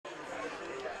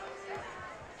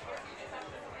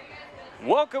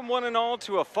Welcome one and all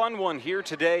to a fun one here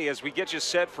today as we get you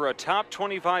set for a top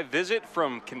 25 visit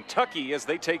from Kentucky as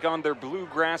they take on their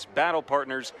bluegrass battle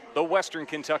partners, the Western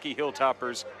Kentucky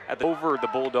Hilltoppers. Over the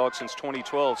Bulldogs since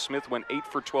 2012, Smith went 8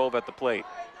 for 12 at the plate.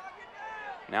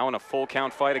 Now in a full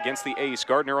count fight against the ace,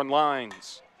 Gardner on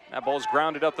lines. That ball's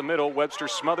grounded up the middle. Webster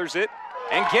smothers it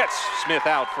and gets Smith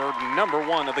out for number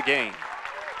one of the game.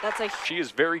 She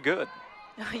is very good.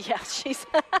 Yeah,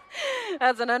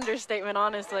 that's an understatement,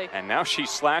 honestly. And now she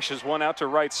slashes one out to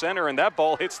right center, and that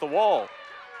ball hits the wall.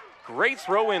 Great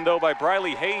throw in, though, by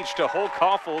Briley Hage to hold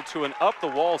Koffel to an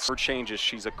up-the-wall. Her changes.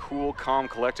 She's a cool, calm,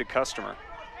 collected customer.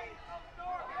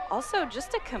 Also,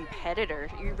 just a competitor.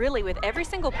 You really, with every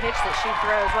single pitch that she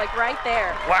throws, like right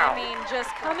there. Wow. I mean, just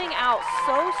coming out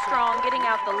so strong, getting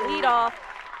out the lead off,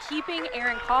 keeping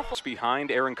Erin Koffel behind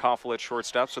Erin Koffel at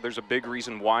shortstop, so there's a big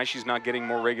reason why she's not getting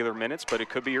more regular minutes, but it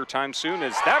could be her time soon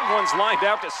as that one's lined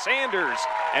out to Sanders.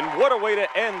 And what a way to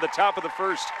end the top of the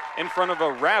first in front of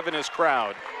a ravenous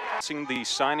crowd. Seeing the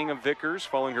signing of Vickers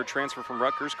following her transfer from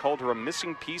Rutgers, called her a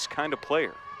missing piece kind of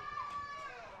player.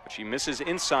 But she misses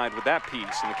inside with that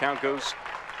piece, and the count goes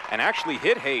and actually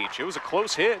hit Hage. It was a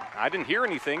close hit. I didn't hear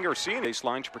anything or see any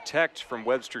baseline to protect from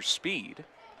Webster's speed,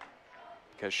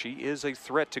 because she is a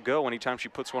threat to go anytime she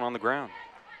puts one on the ground.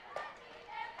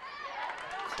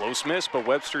 Close miss, but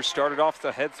Webster started off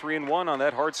the head 3-1 on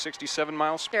that hard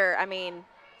 67-mile sprint. I mean,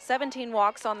 17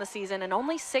 walks on the season and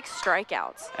only 6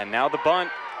 strikeouts. And now the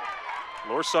bunt.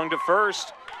 Lorsung to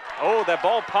first. Oh, that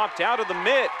ball popped out of the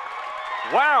mitt.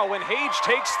 Wow, and Hage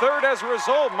takes third as a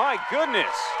result. My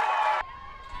goodness.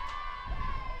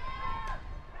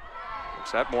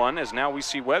 That one, as now we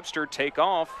see Webster take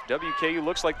off. WKU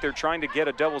looks like they're trying to get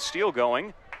a double steal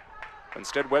going.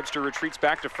 Instead, Webster retreats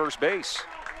back to first base.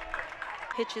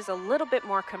 Pitch is a little bit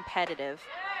more competitive.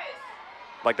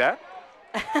 Like that?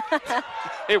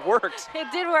 It worked. It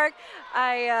did work.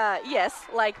 Yes,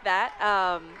 like that.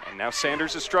 And now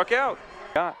Sanders is struck out.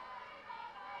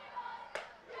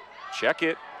 Check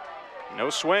it. No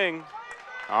swing.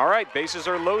 All right, bases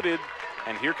are loaded.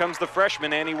 And here comes the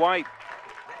freshman, Annie White.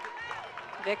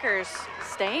 Vickers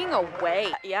staying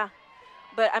away. Yeah,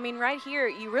 but I mean, right here,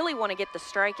 you really want to get the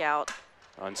strikeout.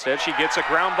 Instead, she gets a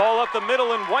ground ball up the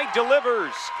middle, and White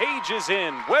delivers. Hage is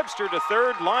in. Webster to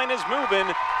third. Line is moving,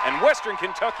 and Western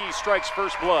Kentucky strikes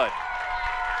first blood.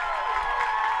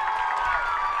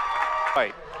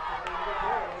 White.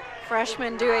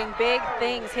 Freshman doing big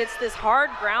things. Hits this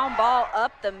hard ground ball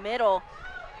up the middle.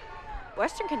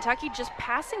 Western Kentucky just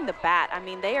passing the bat. I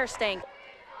mean, they are staying,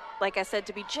 like I said,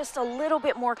 to be just a little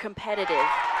bit more competitive.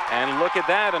 And look at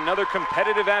that, another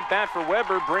competitive at-bat for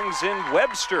Weber brings in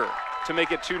Webster to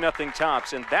make it 2-0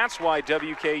 Tops, and that's why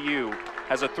WKU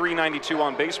has a .392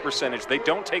 on base percentage. They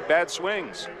don't take bad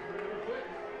swings.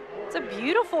 It's a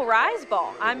beautiful rise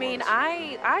ball. I mean,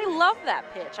 I love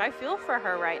that pitch. I feel for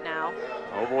her right now.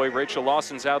 Oh boy, Rachel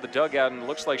Lawson's out of the dugout, and it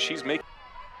looks like she's making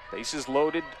bases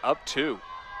loaded, up 2.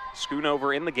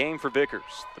 Schoonover in the game for Vickers.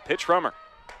 The pitch from her.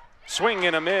 Swing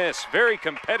and a miss. Very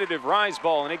competitive rise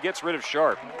ball, and it gets rid of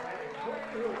Sharp.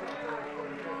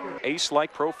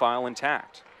 Ace-like profile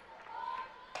intact.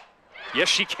 Yes,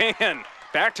 she can.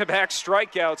 Back-to-back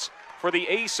strikeouts for the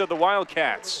ace of the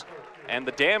Wildcats. And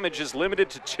the damage is limited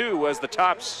to 2 as the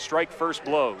Tops strike first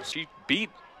blows. She beat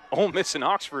Ole Miss in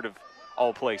Oxford, of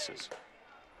all places.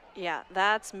 Yeah,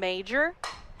 that's major.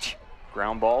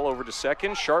 Ground ball over to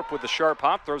second. Sharp with the sharp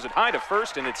hop. Throws it high to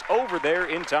first, and it's over there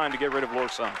in time to get rid of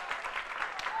Lorsung.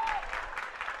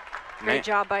 Great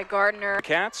job by Gardner.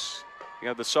 Cats, you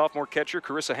have the sophomore catcher,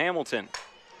 Carissa Hamilton.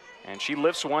 And she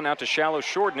lifts one out to shallow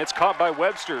short, and it's caught by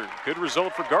Webster. Good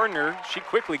result for Gardner. She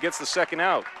quickly gets the second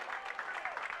out.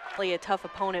 A tough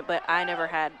opponent, but I never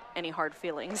had any hard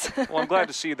feelings. Well, I'm glad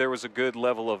to see there was a good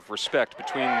level of respect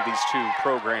between these two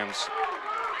programs.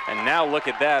 And now look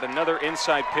at that, another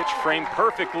inside pitch framed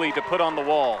perfectly to put on the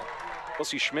wall.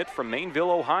 Kelsey Schmidt from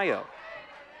Mainville, Ohio.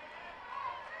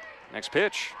 Next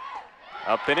pitch.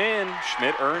 Up and in.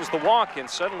 Schmidt earns the walk, and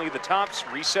suddenly the Tops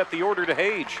reset the order to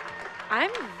Hage.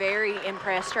 I'm very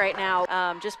impressed right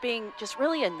now, just being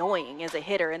really annoying as a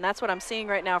hitter, and that's what I'm seeing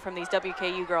right now from these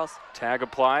WKU girls. Tag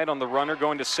applied on the runner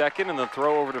going to second, and the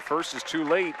throw over to first is too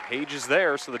late. Hage is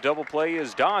there, so the double play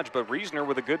is dodged, but Reasoner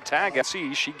with a good tag.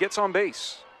 See, she gets on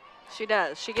base. She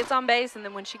does. She gets on base, and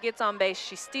then when she gets on base,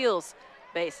 she steals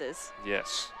bases.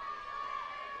 Yes.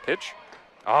 Pitch.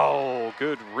 Oh,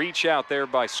 good reach out there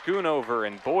by Schoonover,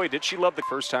 and boy, did she love the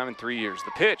first time in 3 years.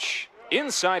 The pitch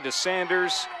inside to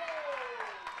Sanders.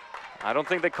 I don't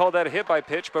think they called that a hit by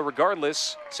pitch, but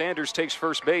regardless, Sanders takes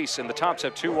first base, and the Tops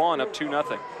have 2 on, up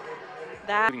 2-0.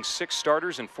 Including 6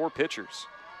 starters and 4 pitchers.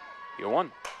 0-1.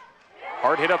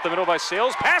 Hard hit up the middle by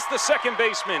Sales, past the second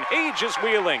baseman. Hage is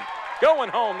wheeling, going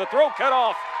home. The throw cut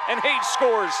off, and Hage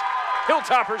scores.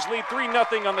 Hilltoppers lead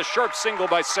 3-0 on the sharp single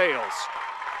by Sales.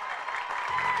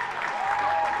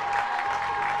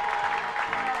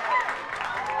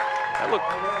 Look,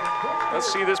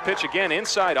 let's see this pitch again.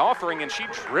 Inside offering, and she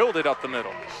drilled it up the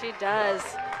middle. She does.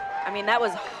 I mean, that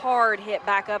was hard hit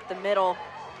back up the middle.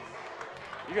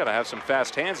 You got to have some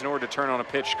fast hands in order to turn on a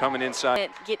pitch coming inside.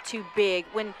 Get too big.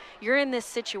 When you're in this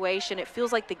situation, it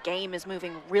feels like the game is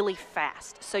moving really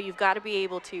fast. So you've got to be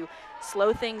able to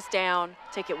slow things down,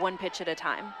 take it one pitch at a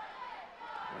time.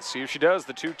 Let's see if she does.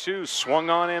 The 2-2 swung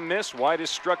on and missed. Wide is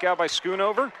struck out by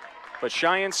Schoonover. But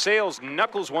Cheyenne Sales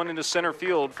knuckles one into center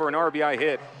field for an RBI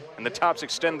hit, and the Tops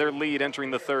extend their lead entering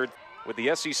the third with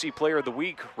the SEC Player of the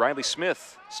Week, Riley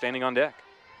Smith, standing on deck.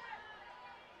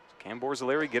 Can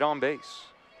Borzelleri get on base?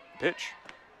 Pitch.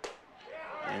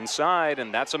 Inside,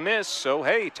 and that's a miss. So,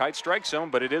 hey, tight strike zone,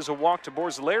 but it is a walk to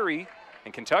Borzelleri,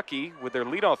 and Kentucky, with their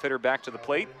leadoff hitter back to the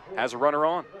plate, has a runner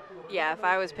on. Yeah, if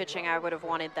I was pitching, I would have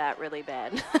wanted that really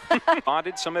bad.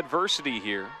 Spotted some adversity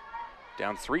here.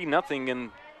 Down 3-0 in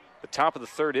the top of the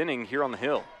third inning here on the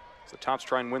Hill. So the Tops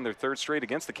try and win their third straight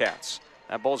against the Cats.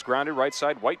 That ball's grounded right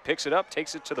side. White picks it up,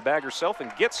 takes it to the bag herself,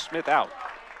 and gets Smith out.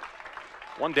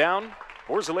 One down.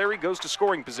 Borzelleri goes to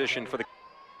scoring position for the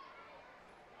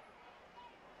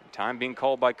time being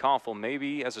called by Koffel,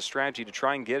 maybe as a strategy to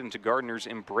try and get into Gardner's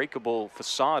unbreakable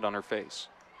facade on her face.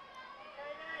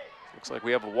 Looks like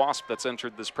we have a wasp that's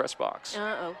entered this press box.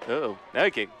 Uh-oh. Uh-oh.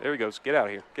 Okay, there he goes. Get out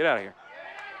of here. Get out of here.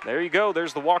 There you go.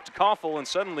 There's the walk to Koffel, and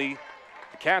suddenly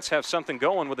the Cats have something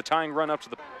going with a tying run up to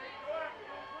the...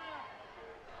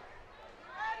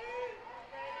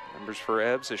 Numbers for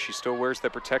Ebbs as she still wears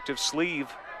that protective sleeve.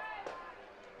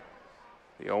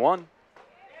 The 0-1.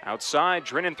 Outside,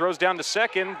 Drennan throws down to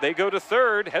second. They go to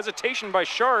third. Hesitation by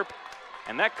Sharp,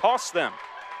 and that costs them.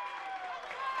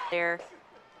 There.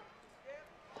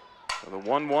 So the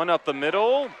 1-1 up the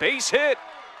middle. Base hit.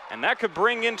 And that could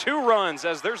bring in 2 runs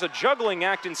as there's a juggling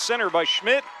act in center by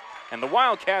Schmidt. And the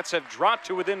Wildcats have dropped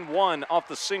to within 1 off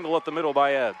the single up the middle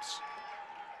by Ebbs.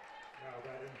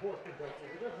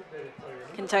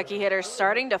 Kentucky hitters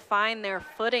starting to find their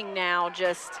footing now,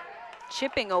 just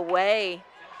chipping away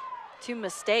 2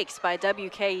 mistakes by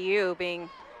WKU being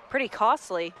pretty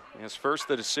costly. Yes, first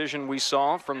the decision we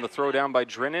saw from the throw down by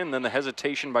Drennan, then the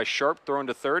hesitation by Sharp thrown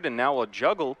to third, and now a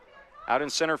juggle out in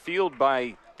center field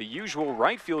by the usual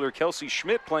right fielder, Kelsey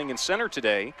Schmidt, playing in center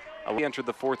today. We entered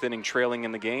the 4th inning trailing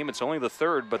in the game. It's only the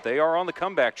 3rd, but they are on the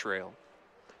comeback trail.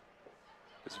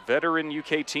 This veteran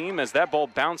UK team, as that ball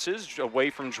bounces away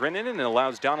from Drennan and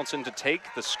allows Donaldson to take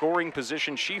the scoring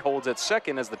position she holds at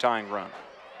second as the tying run.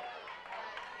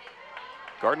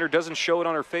 Gardner doesn't show it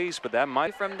on her face, but that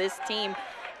might... From this team,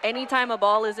 anytime a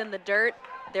ball is in the dirt,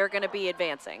 they're going to be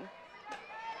advancing.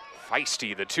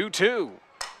 Feisty, the 2-2.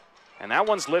 And that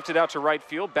one's lifted out to right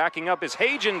field. Backing up is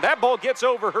Hagen. That ball gets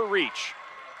over her reach.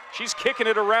 She's kicking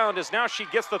it around as now she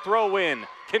gets the throw in.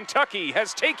 Kentucky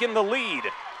has taken the lead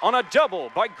on a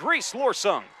double by Grace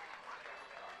Lorsung.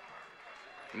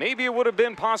 Maybe it would have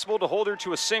been possible to hold her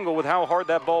to a single with how hard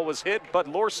that ball was hit, but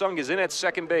Lorsung is in at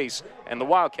second base, and the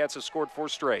Wildcats have scored 4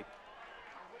 straight.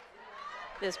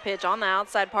 This pitch on the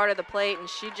outside part of the plate, and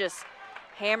she just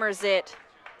hammers it.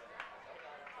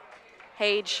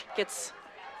 Hage gets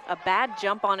a bad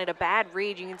jump on it, a bad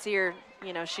read. You can see her,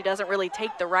 you know, she doesn't really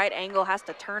take the right angle, has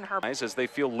to turn her. As they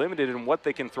feel limited in what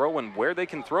they can throw and where they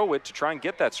can throw it to try and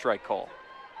get that strike call.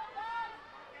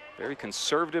 Very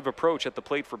conservative approach at the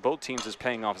plate for both teams is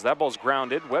paying off. As that ball's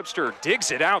grounded, Webster digs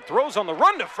it out, throws on the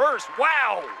run to first.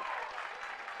 Wow!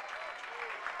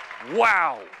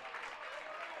 Wow!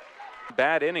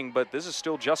 Bad inning, but this is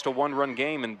still just a 1-run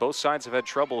game, and both sides have had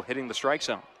trouble hitting the strike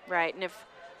zone. Right, and if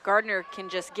Gardner can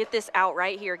just get this out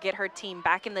right here, get her team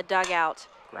back in the dugout.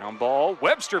 Ground ball,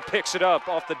 Webster picks it up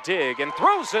off the dig and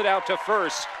throws it out to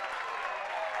first.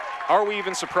 Are we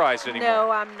even surprised anymore?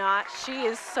 No, I'm not. She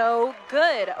is so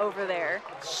good over there.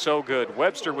 So good.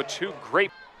 Webster with 2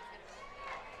 great.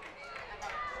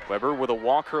 Weber with a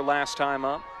walk her last time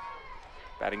up.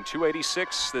 Batting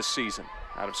 .286 this season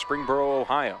out of Springboro,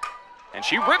 Ohio. And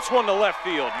she rips one to left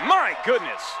field. My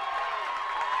goodness.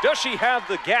 Does she have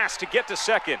the gas to get to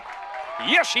second?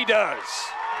 Yes, she does.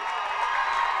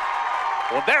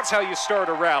 Well, that's how you start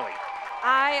a rally.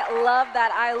 I love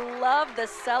that. I love the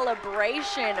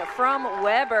celebration from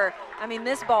Weber. I mean,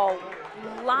 this ball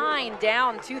lined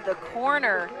down to the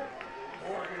corner.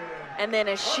 And then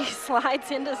as she slides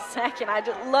into second, I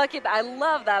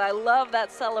love that. I love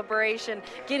that celebration,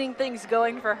 getting things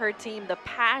going for her team. The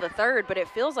third, but it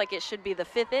feels like it should be the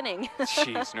 5th inning.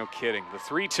 Jeez, no kidding. The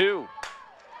 3-2.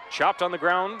 Chopped on the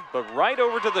ground, but right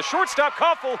over to the shortstop,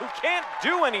 Koffel, who can't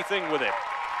do anything with it.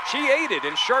 She ate it,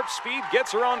 and sharp speed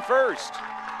gets her on first.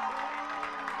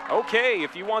 Okay,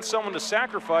 if you want someone to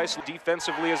sacrifice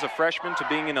defensively as a freshman to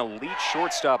being an elite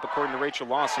shortstop, according to Rachel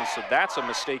Lawson, so that's a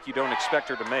mistake you don't expect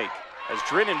her to make. As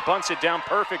Drinnen bunts it down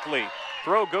perfectly.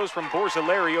 Throw goes from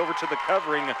Borzelleri over to the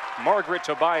covering Margaret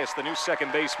Tobias, the new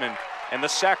second baseman. And the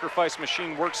sacrifice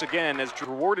machine works again as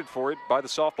rewarded for it by the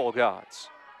softball gods.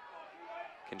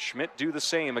 Can Schmidt do the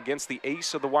same against the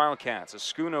ace of the Wildcats as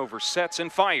Schoonover sets and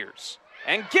fires?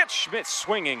 And gets Schmidt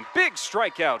swinging. Big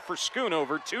strikeout for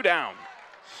Schoonover, 2 down.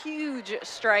 Huge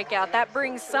strikeout. That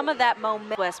brings some of that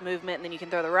west movement, and then you can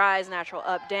throw the rise, natural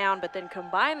up, down, but then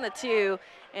combine the two,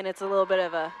 and it's a little bit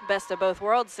of a best of both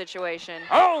worlds situation.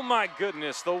 Oh my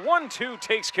goodness, the 1-2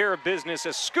 takes care of business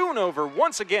as Schoonover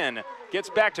once again gets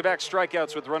back-to-back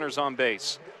strikeouts with runners on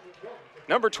base.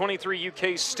 Number 23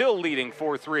 UK still leading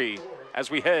 4-3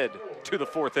 as we head to the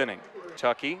 4th inning.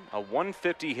 Kentucky, a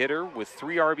 150 hitter with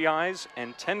 3 RBIs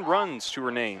and 10 runs to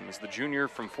her name as the junior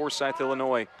from Forsyth,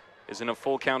 Illinois, is in a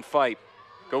full count fight.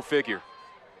 Go figure.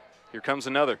 Here comes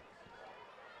another.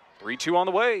 3-2 on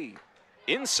the way.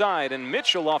 Inside, and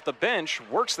Mitchell off the bench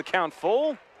works the count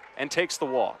full and takes the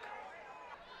walk.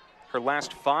 Her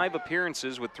last 5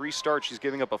 appearances with 3 starts, she's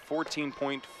giving up a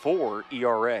 14.4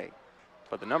 ERA.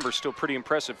 But the number's still pretty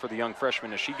impressive for the young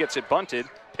freshman as she gets it bunted,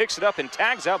 picks it up, and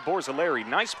tags out Borzelleri.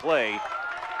 Nice play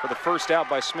for the first out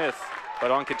by Smith,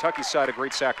 but on Kentucky's side, a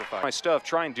great sacrifice. My stuff,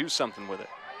 try and do something with it.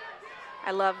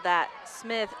 I love that.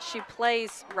 Smith, she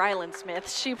plays, Ryland Smith,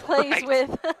 she plays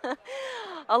with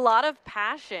a lot of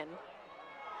passion.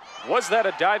 Was that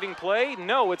a diving play?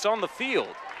 No, it's on the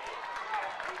field.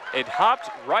 It hopped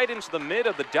right into the mid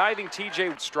of the diving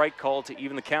TJ strike call to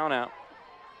even the count out.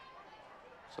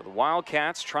 So the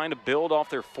Wildcats trying to build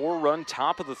off their 4-run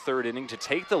top of the 3rd inning to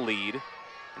take the lead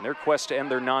in their quest to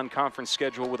end their non-conference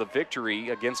schedule with a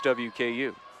victory against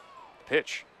WKU.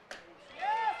 Pitch.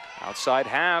 Outside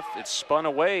half, it's spun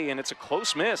away, and it's a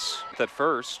close miss at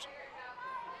first.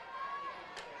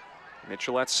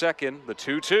 Mitchell at second, the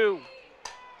 2-2.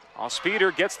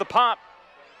 Off-speeder gets the pop.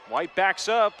 White backs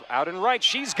up, out and right,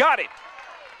 she's got it.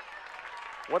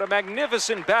 What a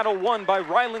magnificent battle won by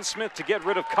Ryland Smith to get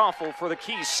rid of Koffel for the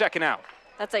key second out.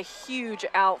 That's a huge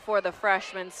out for the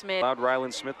freshman Smith. Allowed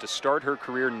Ryland Smith to start her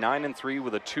career 9-3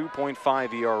 with a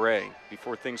 2.5 ERA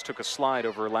before things took a slide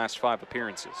over her last 5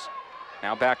 appearances.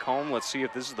 Now back home, let's see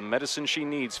if this is the medicine she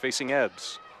needs facing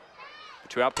Ebbs. The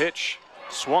 2-out pitch,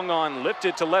 swung on,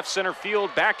 lifted to left center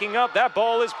field, backing up. That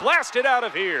ball is blasted out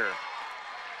of here.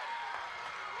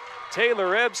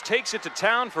 Taylor Ebbs takes it to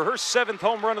town for her 7th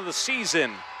home run of the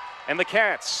season, and the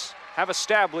Cats have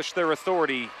established their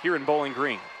authority here in Bowling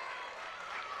Green.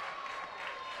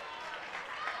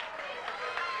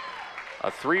 A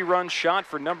 3-run shot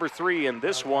for number 3, and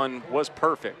this one was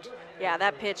perfect. Yeah,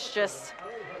 that pitch just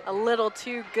a little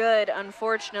too good,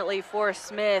 unfortunately, for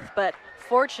Smith, but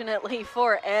fortunately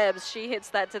for Ebbs. She hits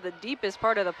that to the deepest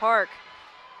part of the park,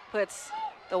 puts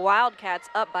the Wildcats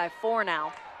up by 4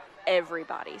 now.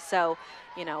 Everybody. So,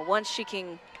 you know, once she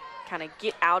can kind of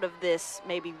get out of this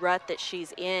maybe rut that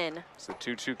she's in. So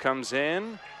 2-2 comes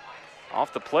in.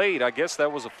 Off the plate, I guess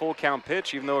that was a full count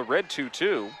pitch, even though it read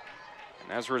 2-2.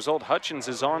 And as a result, Hutchins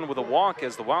is on with a walk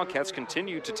as the Wildcats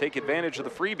continue to take advantage of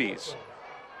the freebies.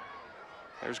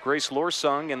 There's Grace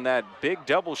Lorsung and that big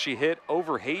double she hit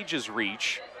over Hage's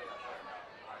reach.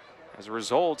 As a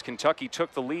result, Kentucky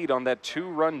took the lead on that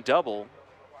 2-run double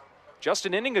just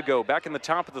an inning ago, back in the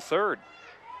top of the 3rd.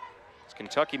 As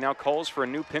Kentucky now calls for a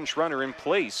new pinch runner in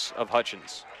place of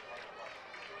Hutchins.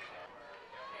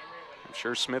 I'm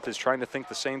sure Smith is trying to think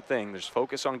the same thing. There's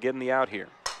focus on getting the out here.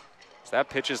 As that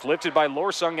pitch is lifted by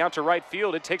Lorsung out to right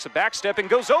field. It takes a back step and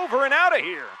goes over and out of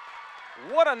here.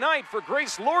 What a night for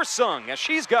Grace Lorsung as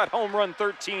she's got home run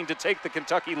 13 to take the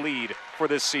Kentucky lead for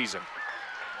this season.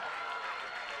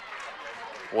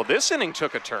 Well, this inning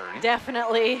took a turn.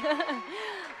 Definitely.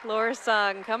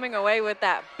 Lorsung coming away with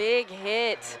that big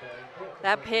hit.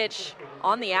 That pitch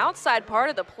on the outside part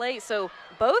of the plate. So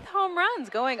both home runs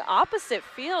going opposite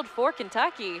field for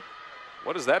Kentucky.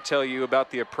 What does that tell you about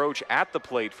the approach at the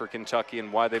plate for Kentucky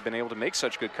and why they've been able to make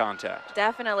such good contact?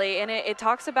 Definitely, and it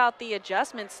talks about the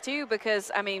adjustments too,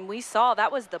 because, I mean, we saw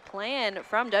that was the plan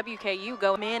from WKU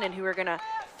going in and who are going to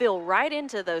fill right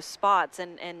into those spots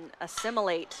and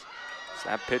assimilate. So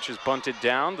that pitch is bunted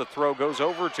down. The throw goes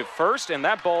over to first, and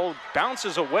that ball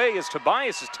bounces away as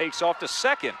Tobias takes off to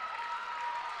second.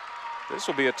 This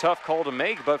will be a tough call to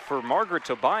make, but for Margaret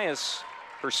Tobias,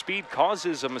 her speed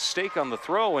causes a mistake on the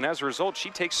throw, and as a result, she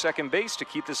takes second base to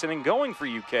keep this inning going for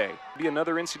UK. Be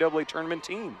another NCAA tournament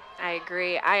team. I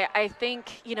agree. I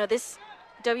think, you know, this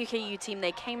WKU team,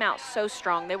 they came out so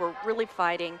strong. They were really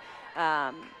fighting.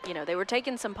 You know, they were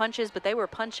taking some punches, but they were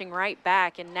punching right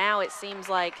back, and now it seems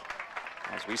like...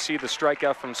 As we see the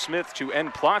strikeout from Smith to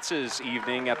end Platz's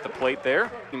evening at the plate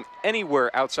there,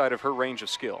 anywhere outside of her range of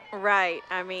skill. Right,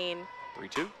 I mean...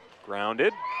 3-2,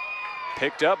 grounded,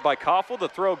 picked up by Koffel. The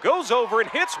throw goes over and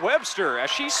hits Webster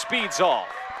as she speeds off.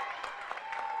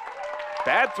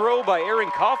 Bad throw by Erin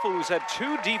Koffel, who's had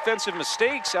 2 defensive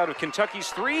mistakes out of Kentucky's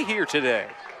 3 here today.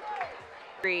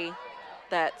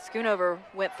 That Schoonover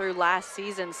went through last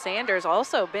season. Sanders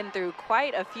also been through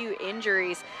quite a few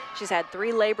injuries. She's had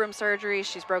 3 labrum surgeries.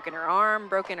 She's broken her arm,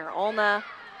 broken her ulna.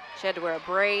 She had to wear a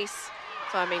brace.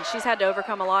 So, I mean, she's had to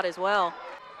overcome a lot as well.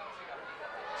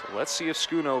 So let's see if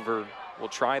Schoonover will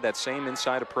try that same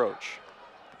inside approach.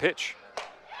 The pitch.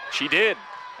 She did,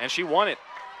 and she won it.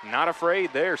 Not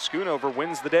afraid there. Schoonover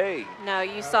wins the day. No,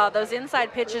 you saw those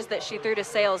inside pitches that she threw to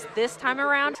Sales this time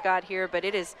around. Got here, but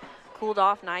it is cooled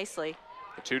off nicely.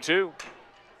 The 2-2.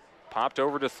 Popped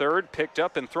over to third, picked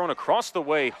up and thrown across the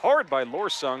way hard by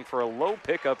Lorsung for a low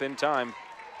pickup in time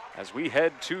as we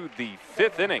head to the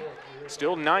 5th inning.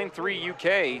 Still 9-3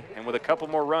 UK, and with a couple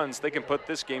more runs, they can put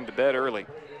this game to bed early.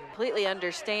 Completely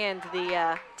understand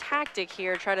the tactic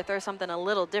here, try to throw something a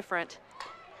little different.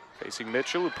 Facing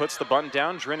Mitchell, who puts the bunt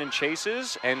down, Drennan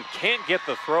chases and can't get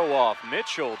the throw off.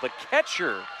 Mitchell, the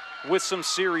catcher, with some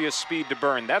serious speed to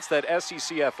burn. That's that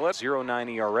SEC Athletic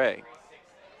 0.9 ERA.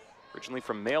 Originally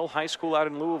from Male High School out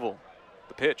in Louisville.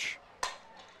 The pitch.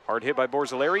 Hard hit by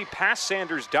Borzilleri, past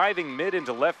Sanders, diving mid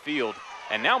into left field.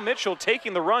 And now Mitchell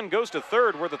taking the run goes to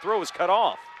third where the throw is cut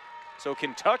off. So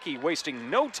Kentucky wasting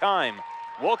no time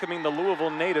welcoming the Louisville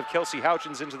native Kelsey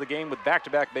Houchins into the game with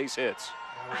back-to-back base hits.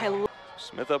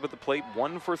 Smith up at the plate,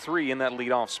 1 for 3 in that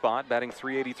leadoff spot, batting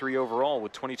 .383 overall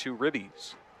with 22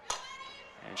 ribbies.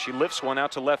 And she lifts one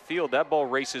out to left field. That ball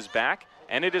races back,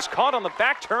 and it is caught on the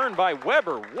back turn by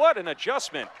Weber. What an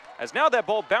adjustment, as now that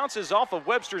ball bounces off of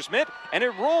Webster's mitt, and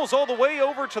it rolls all the way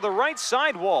over to the right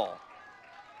side wall.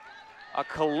 A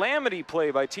calamity play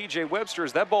by TJ Webster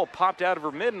as that ball popped out of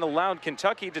her mitt and allowed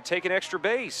Kentucky to take an extra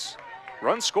base.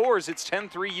 Run scores, it's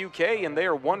 10-3 UK, and they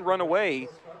are 1 run away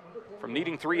from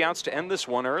needing 3 outs to end this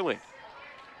one early.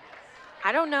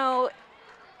 I don't know.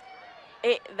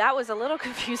 That was a little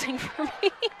confusing for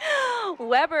me.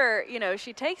 Weber, you know,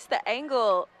 she takes the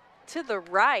angle to the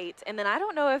right, and then I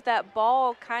don't know if that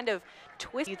ball kind of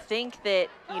twists. You think that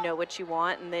you know what you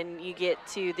want, and then you get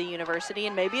to the university,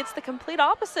 and maybe it's the complete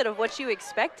opposite of what you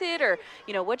expected or,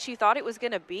 you know, what you thought it was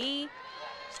going to be.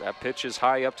 So that pitch is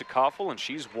high up to Koffel, and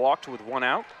she's walked with 1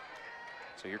 out.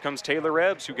 So here comes Taylor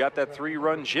Ebbs, who got that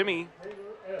 3-run Jimmy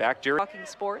back during. Talking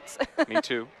sports. Me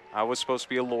too. I was supposed to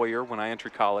be a lawyer when I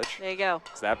entered college. There you go.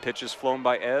 So that pitch is flown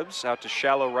by Ebbs out to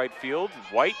shallow right field.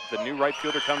 White, the new right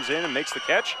fielder, comes in and makes the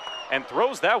catch and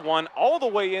throws that one all the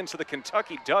way into the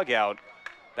Kentucky dugout.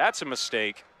 That's a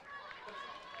mistake.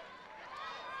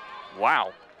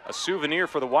 Wow, a souvenir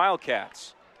for the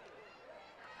Wildcats.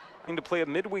 To play a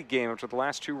midweek game after the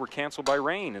last 2 were canceled by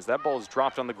rain. As that ball is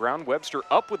dropped on the ground, Webster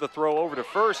up with the throw over to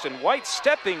first, and White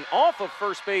stepping off of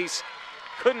first base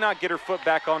could not get her foot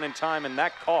back on in time, and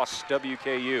that costs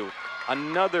WKU.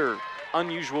 Another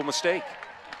unusual mistake.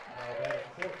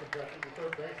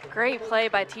 Great play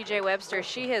by TJ Webster.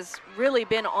 She has really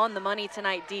been on the money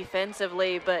tonight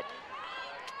defensively, but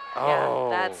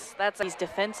yeah, that's these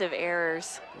defensive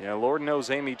errors. Yeah, Lord knows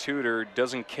Amy Tudor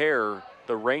doesn't care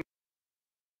the rank.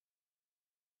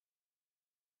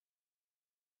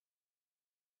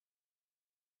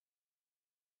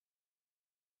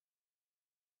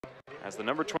 As the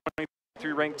number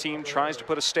 23 ranked team tries to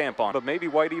put a stamp on, but maybe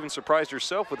White even surprised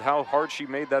herself with how hard she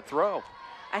made that throw.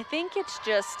 I think it's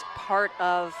just part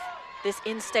of this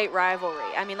in-state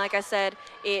rivalry. I mean, like I said,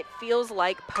 it feels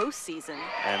like postseason.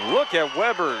 And look at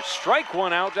Weber, strike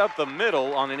 1 out up the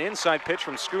middle on an inside pitch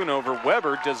from Schoonover.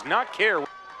 Weber does not care.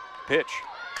 Pitch,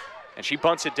 and she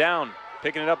bunts it down.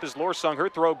 Picking it up is Lorsung. Her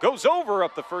throw goes over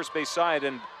up the first base side,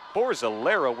 and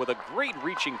Borzilleri with a great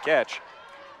reaching catch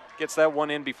gets that one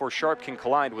in before Sharp can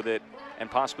collide with it and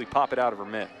possibly pop it out of her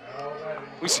mitt.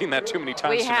 We've seen that too many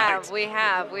times tonight. We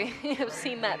have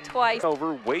seen that twice.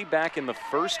 Over way back in the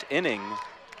 1st inning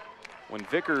when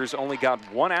Vickers only got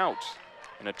 1 out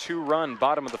in a 2-run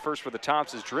bottom of the 1st for the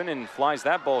Tops as Drennan flies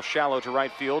that ball shallow to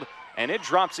right field, and it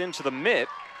drops into the mitt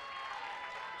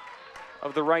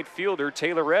of the right fielder,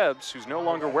 Taylor Ebbs, who's no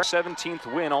longer wearing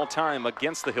 17th win all time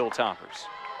against the Hilltoppers.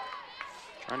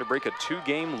 trying to break a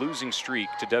 2-game losing streak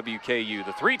to WKU.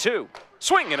 The 3-2,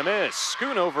 swing and a miss.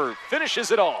 Schoonover finishes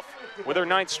it off with her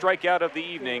 9th strikeout of the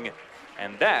evening.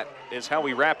 And that is how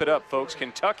we wrap it up, folks.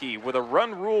 Kentucky, with a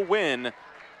run rule win,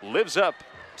 lives up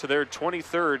to their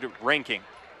 23rd ranking.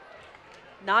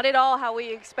 Not at all how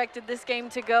we expected this game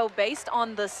to go based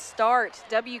on the start.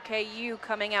 WKU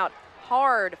coming out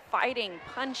hard, fighting,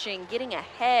 punching, getting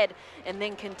ahead, and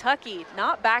then Kentucky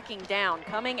not backing down,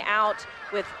 coming out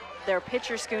with their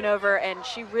pitcher Schoonover, and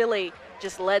she really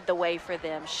just led the way for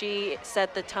them. She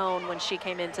set the tone when she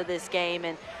came into this game,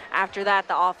 and after that,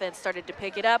 the offense started to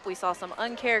pick it up. We saw some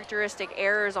uncharacteristic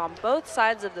errors on both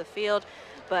sides of the field,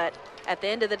 but at the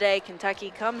end of the day, Kentucky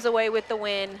comes away with the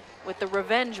win, with the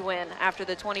revenge win after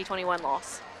the 2021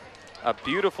 loss. A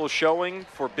beautiful showing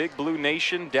for Big Blue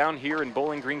Nation down here in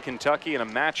Bowling Green, Kentucky, in a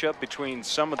matchup between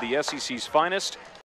some of the SEC's finest.